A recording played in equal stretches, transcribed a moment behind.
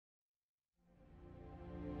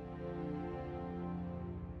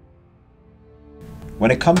When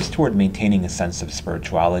it comes toward maintaining a sense of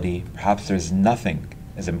spirituality, perhaps there's nothing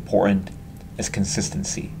as important as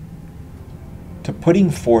consistency. To putting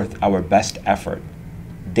forth our best effort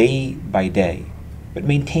day by day, but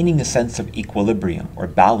maintaining a sense of equilibrium or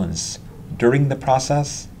balance during the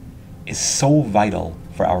process is so vital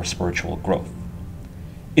for our spiritual growth.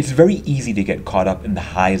 It's very easy to get caught up in the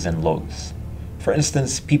highs and lows. For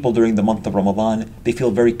instance, people during the month of Ramadan, they feel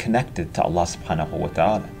very connected to Allah subhanahu wa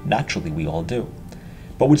ta'ala. Naturally, we all do.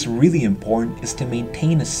 But what's really important is to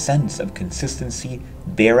maintain a sense of consistency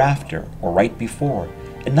thereafter or right before,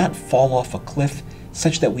 and not fall off a cliff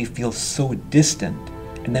such that we feel so distant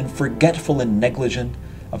and then forgetful and negligent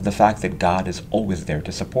of the fact that God is always there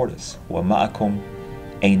to support us. وَمَعَكُمْ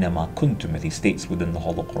أَيْنَمَا كُنْتُمْ, as he states within the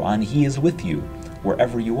Holy Quran, He is with you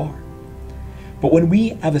wherever you are. But when we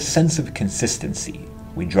have a sense of consistency,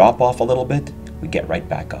 we drop off a little bit, we get right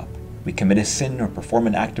back up. We commit a sin or perform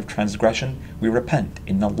an act of transgression, we repent.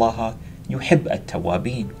 Inna Allaha yuhib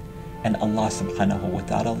at-tawabin. And Allah subhanahu wa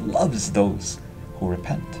ta'ala loves those who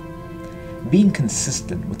repent. Being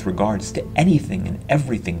consistent with regards to anything and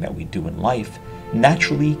everything that we do in life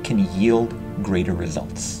naturally can yield greater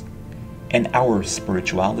results. And our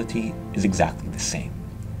spirituality is exactly the same.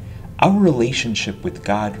 Our relationship with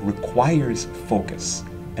God requires focus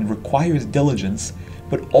and requires diligence,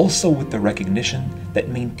 but also with the recognition that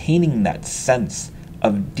maintaining that sense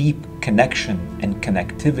of deep connection and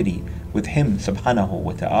connectivity with Him subhanahu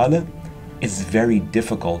wa ta'ala is very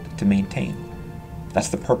difficult to maintain. That's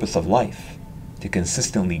the purpose of life, to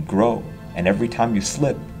consistently grow, and every time you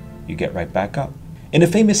slip, you get right back up. In a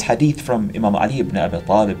famous hadith from Imam Ali ibn Abi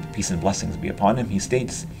Talib, peace and blessings be upon him, he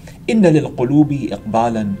states, إِنَّ لِلْقُلُوبِ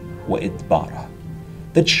إِقْبَالًا وَإِدْبَارًا,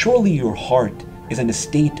 that surely your heart is in a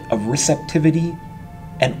state of receptivity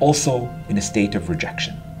and also in a state of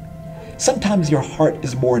rejection. Sometimes your heart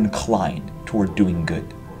is more inclined toward doing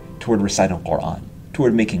good, toward reciting Quran,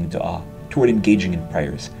 toward making dua, toward engaging in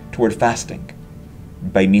prayers, toward fasting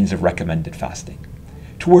by means of recommended fasting,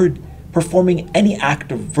 toward performing any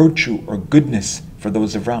act of virtue or goodness for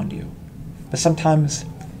those around you. But sometimes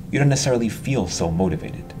you don't necessarily feel so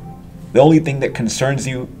motivated. The only thing that concerns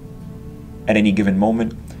you at any given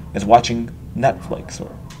moment is watching Netflix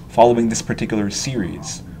or following this particular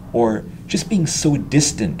series, or just being so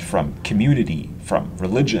distant from community, from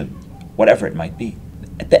religion, whatever it might be.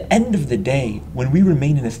 At the end of the day, when we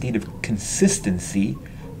remain in a state of consistency,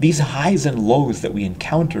 these highs and lows that we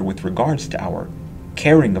encounter with regards to our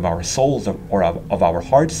caring of our souls or of our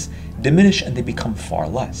hearts diminish, and they become far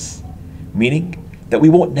less. Meaning that we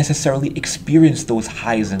won't necessarily experience those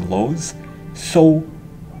highs and lows so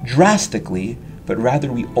drastically, but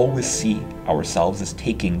rather we always see ourselves as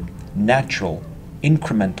taking natural,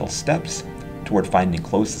 incremental steps toward finding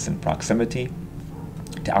closeness and proximity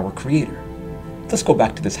to our Creator. Let's go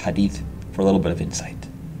back to this hadith for a little bit of insight.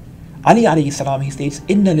 Ali alayhi salam, he states,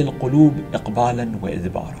 إِنَّ لِلْقُلُوبِ إِقْبَالًا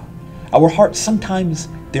وَإِدْبَارًا. Our hearts, sometimes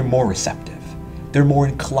they're more receptive. They're more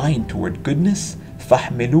inclined toward goodness.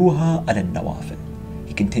 فَحْمِلُوهَا عَلَى النَّوَافِلِ.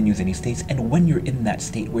 He continues and he states, and when you're in that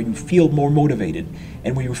state where you feel more motivated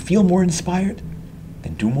and where you feel more inspired,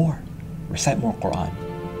 then do more. Recite more Quran.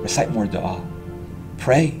 Recite more dua.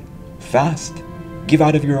 Pray. Fast. Give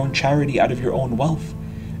out of your own charity, out of your own wealth.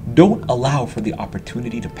 Don't allow for the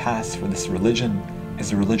opportunity to pass for this religion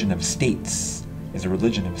as a religion of states, as a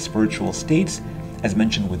religion of spiritual states, as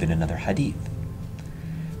mentioned within another hadith.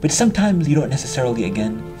 But sometimes you don't necessarily,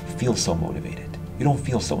 again, feel so motivated. You don't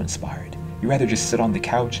feel so inspired. You rather just sit on the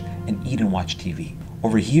couch and eat and watch TV.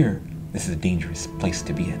 Over here, this is a dangerous place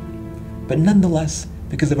to be in. But nonetheless,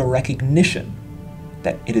 because of a recognition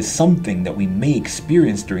that it is something that we may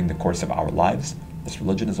experience during the course of our lives, this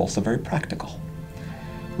religion is also very practical.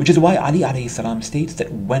 Which is why Ali alayhi salam states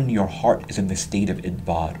that when your heart is in the state of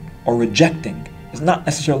idbar, or rejecting, is not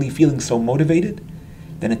necessarily feeling so motivated,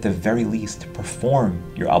 then at the very least perform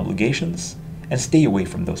your obligations and stay away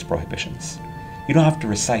from those prohibitions. You don't have to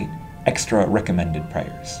recite extra recommended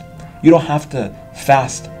prayers. You don't have to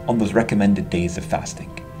fast on those recommended days of fasting.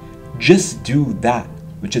 Just do that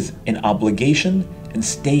which is an obligation and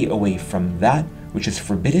stay away from that which is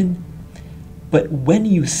forbidden. But when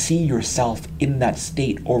you see yourself in that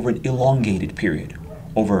state over an elongated period,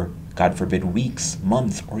 over, God forbid, weeks,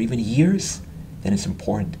 months, or even years, then it's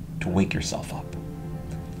important to wake yourself up.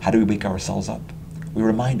 How do we wake ourselves up? We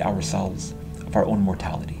remind ourselves of our own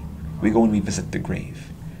mortality. We go and we visit the grave.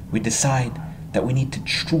 We decide that we need to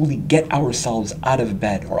truly get ourselves out of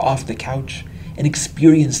bed or off the couch and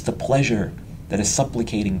experience the pleasure that is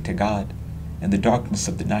supplicating to God in the darkness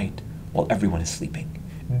of the night while everyone is sleeping.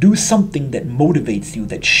 Do something that motivates you,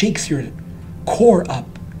 that shakes your core up,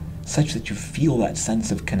 such that you feel that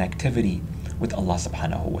sense of connectivity with Allah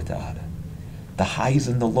subhanahu wa ta'ala. The highs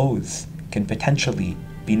and the lows can potentially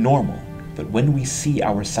be normal, but when we see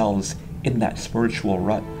ourselves in that spiritual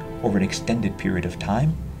rut over an extended period of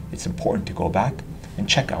time, it's important to go back and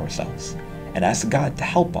check ourselves and ask God to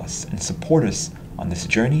help us and support us on this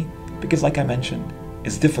journey, because like I mentioned,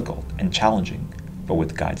 it's difficult and challenging, but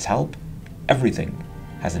with God's help, everything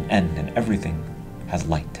has an end and everything has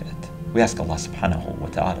light to it. We ask Allah subhanahu wa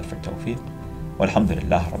ta'ala for tawfiq.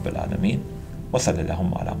 Walhamdulillah Rabbil Alameen. Wa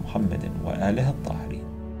sallallahu ala Muhammadin wa alihi at-tahirin.